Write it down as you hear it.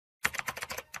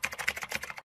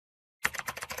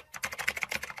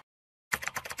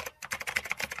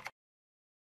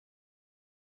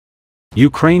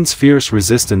Ukraine's fierce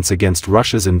resistance against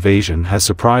Russia's invasion has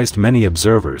surprised many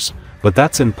observers, but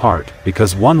that's in part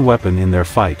because one weapon in their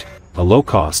fight, a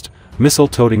low-cost,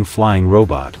 missile-toting flying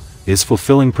robot, is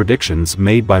fulfilling predictions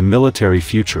made by military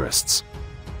futurists.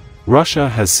 Russia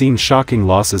has seen shocking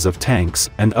losses of tanks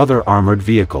and other armored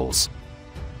vehicles.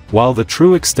 While the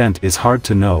true extent is hard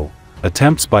to know,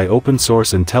 attempts by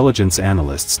open-source intelligence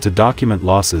analysts to document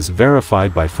losses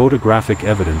verified by photographic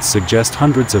evidence suggest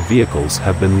hundreds of vehicles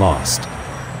have been lost.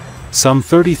 Some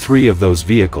 33 of those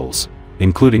vehicles,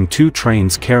 including 2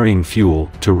 trains carrying fuel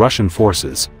to Russian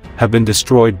forces, have been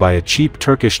destroyed by a cheap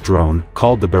Turkish drone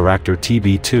called the Bayraktar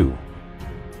TB2.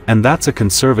 And that's a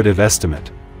conservative estimate.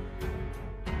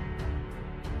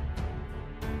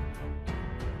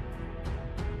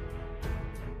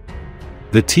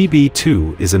 The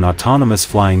TB2 is an autonomous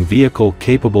flying vehicle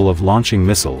capable of launching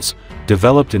missiles,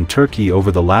 developed in Turkey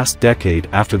over the last decade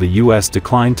after the US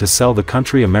declined to sell the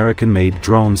country American-made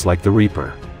drones like the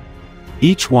Reaper.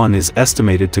 Each one is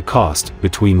estimated to cost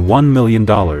between $1 million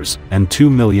and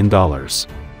 $2 million.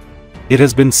 It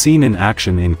has been seen in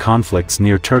action in conflicts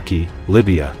near Turkey,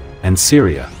 Libya, and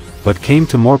Syria, but came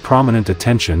to more prominent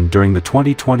attention during the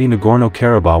 2020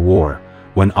 Nagorno-Karabakh War,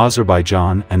 when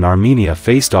Azerbaijan and Armenia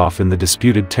faced off in the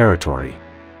disputed territory.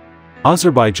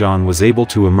 Azerbaijan was able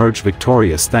to emerge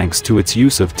victorious thanks to its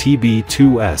use of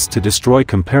TB2s to destroy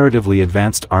comparatively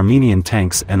advanced Armenian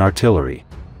tanks and artillery.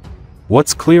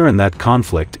 What's clear in that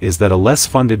conflict is that a less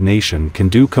funded nation can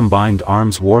do combined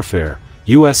arms warfare,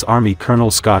 U.S. Army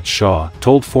Colonel Scott Shaw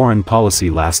told Foreign Policy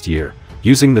last year,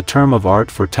 using the term of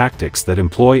art for tactics that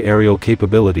employ aerial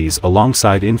capabilities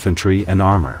alongside infantry and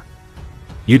armor.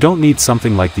 You don't need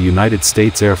something like the United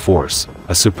States Air Force,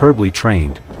 a superbly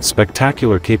trained,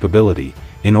 spectacular capability,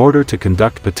 in order to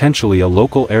conduct potentially a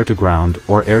local air-to-ground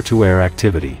or air-to-air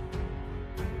activity.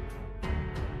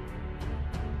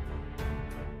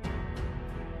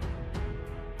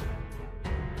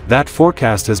 That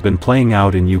forecast has been playing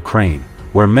out in Ukraine,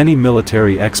 where many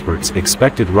military experts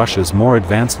expected Russia's more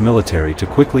advanced military to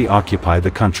quickly occupy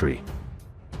the country.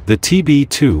 The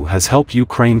TB2 has helped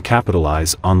Ukraine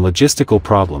capitalize on logistical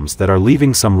problems that are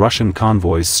leaving some Russian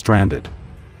convoys stranded.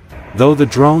 Though the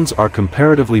drones are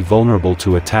comparatively vulnerable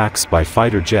to attacks by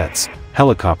fighter jets,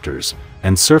 helicopters,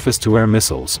 and surface-to-air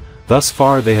missiles, thus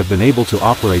far they have been able to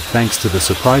operate thanks to the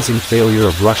surprising failure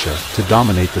of Russia to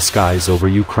dominate the skies over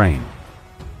Ukraine.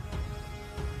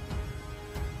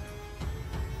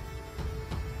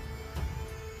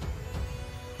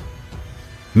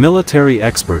 Military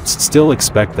experts still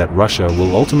expect that Russia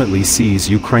will ultimately seize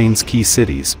Ukraine's key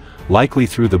cities, likely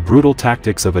through the brutal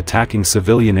tactics of attacking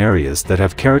civilian areas that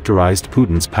have characterized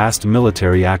Putin's past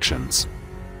military actions.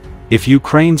 If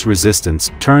Ukraine's resistance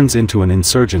turns into an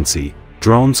insurgency,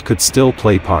 drones could still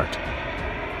play part.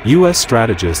 US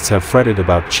strategists have fretted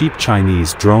about cheap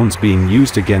Chinese drones being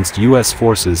used against US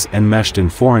forces enmeshed in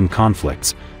foreign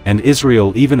conflicts, and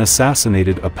Israel even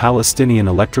assassinated a Palestinian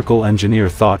electrical engineer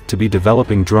thought to be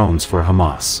developing drones for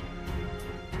Hamas.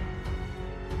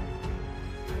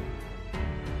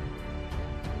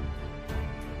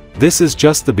 This is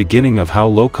just the beginning of how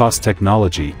low-cost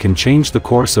technology can change the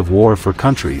course of war for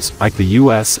countries like the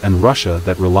US and Russia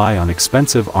that rely on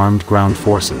expensive armed ground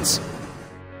forces.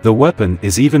 The weapon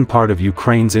is even part of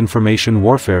Ukraine's information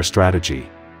warfare strategy.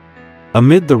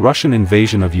 Amid the Russian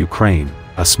invasion of Ukraine,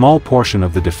 a small portion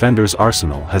of the defender's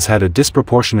arsenal has had a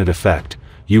disproportionate effect: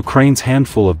 Ukraine's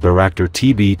handful of Bayraktar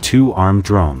TB2 armed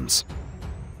drones.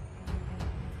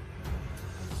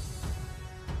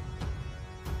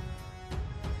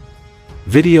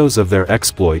 Videos of their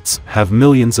exploits have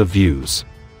millions of views.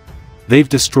 They've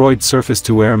destroyed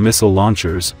surface-to-air missile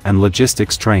launchers and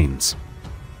logistics trains.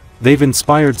 They've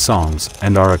inspired songs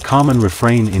and are a common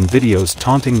refrain in videos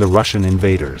taunting the Russian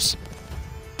invaders.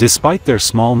 Despite their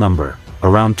small number,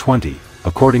 around 20,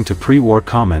 according to pre-war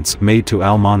comments made to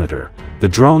Al Monitor, the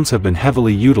drones have been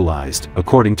heavily utilized,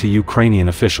 according to Ukrainian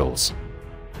officials.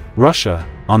 Russia,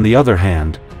 on the other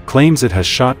hand, claims it has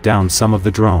shot down some of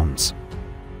the drones.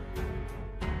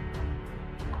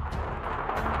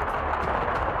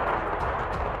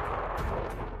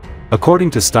 According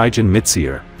to Stijan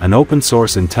Mitsier, an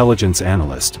open-source intelligence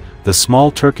analyst, the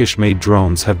small Turkish-made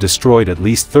drones have destroyed at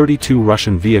least 32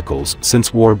 Russian vehicles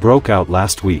since war broke out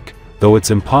last week, though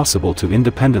it's impossible to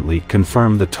independently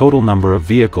confirm the total number of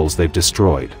vehicles they've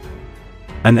destroyed.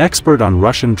 An expert on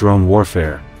Russian drone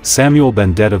warfare, Samuel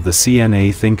Bendet of the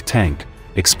CNA think tank,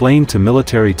 explained to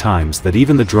Military Times that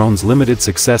even the drone's limited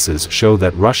successes show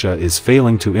that Russia is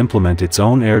failing to implement its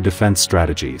own air defense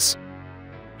strategies.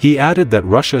 He added that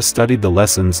Russia studied the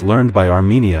lessons learned by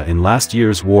Armenia in last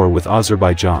year's war with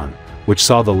Azerbaijan, which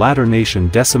saw the latter nation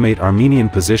decimate Armenian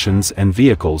positions and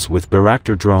vehicles with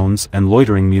Bayraktar drones and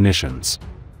loitering munitions.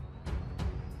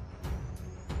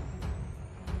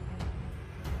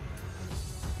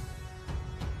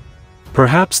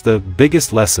 Perhaps the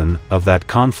biggest lesson of that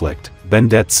conflict,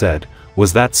 Bendet said,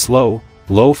 was that slow,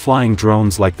 low-flying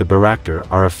drones like the Bayraktar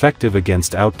are effective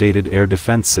against outdated air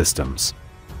defense systems.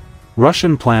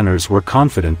 Russian planners were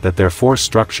confident that their force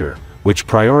structure, which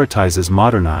prioritizes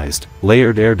modernized,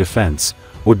 layered air defense,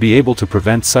 would be able to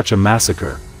prevent such a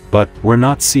massacre, but we're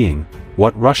not seeing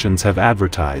what Russians have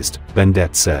advertised,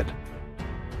 Bendet said.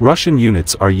 Russian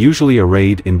units are usually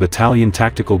arrayed in battalion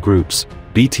tactical groups,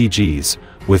 BTGs,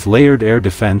 with layered air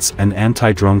defense and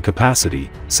anti-drone capacity,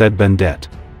 said Bendet.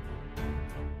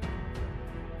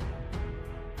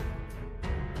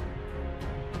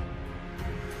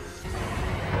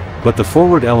 But the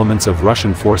forward elements of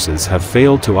Russian forces have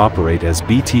failed to operate as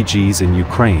BTGs in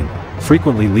Ukraine,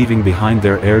 frequently leaving behind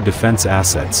their air defense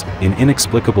assets, in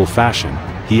inexplicable fashion,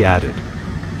 he added.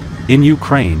 In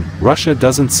Ukraine, Russia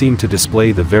doesn't seem to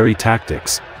display the very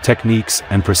tactics, techniques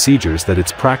and procedures that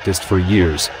it's practiced for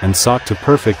years and sought to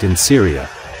perfect in Syria,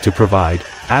 to provide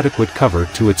adequate cover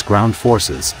to its ground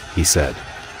forces, he said.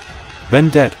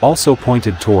 Bendet also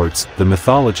pointed towards the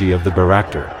mythology of the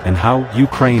Bayraktar and how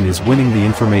Ukraine is winning the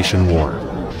information war.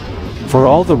 For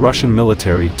all the Russian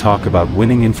military talk about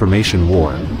winning information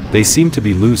war, they seem to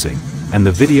be losing, and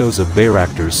the videos of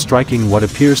Bayraktars striking what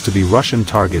appears to be Russian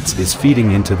targets is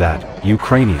feeding into that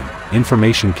Ukrainian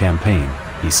information campaign,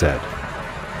 he said.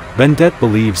 Bendet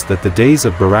believes that the days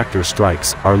of Bayraktar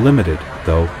strikes are limited,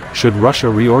 though, should Russia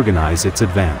reorganize its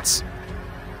advance.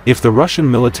 If the Russian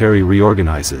military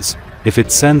reorganizes, if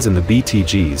it sends in the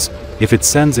BTGs, if it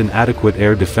sends in adequate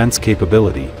air defense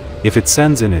capability, if it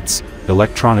sends in its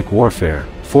electronic warfare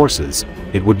forces,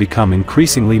 it would become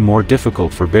increasingly more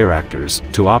difficult for Bayraktars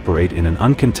to operate in an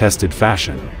uncontested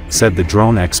fashion, said the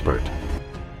drone expert.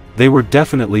 They were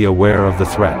definitely aware of the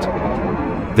threat.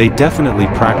 They definitely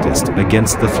practiced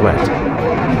against the threat.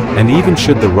 And even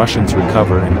should the Russians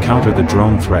recover and counter the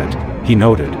drone threat, he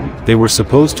noted, they were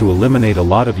supposed to eliminate a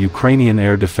lot of Ukrainian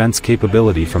air defense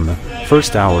capability from the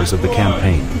first hours of the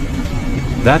campaign.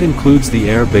 That includes the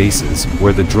air bases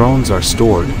where the drones are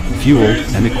stored, fueled,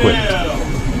 and equipped.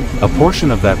 A portion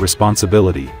of that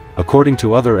responsibility, according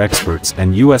to other experts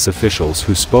and US officials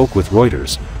who spoke with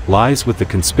Reuters, lies with the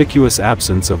conspicuous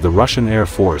absence of the Russian Air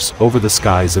Force over the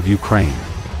skies of Ukraine.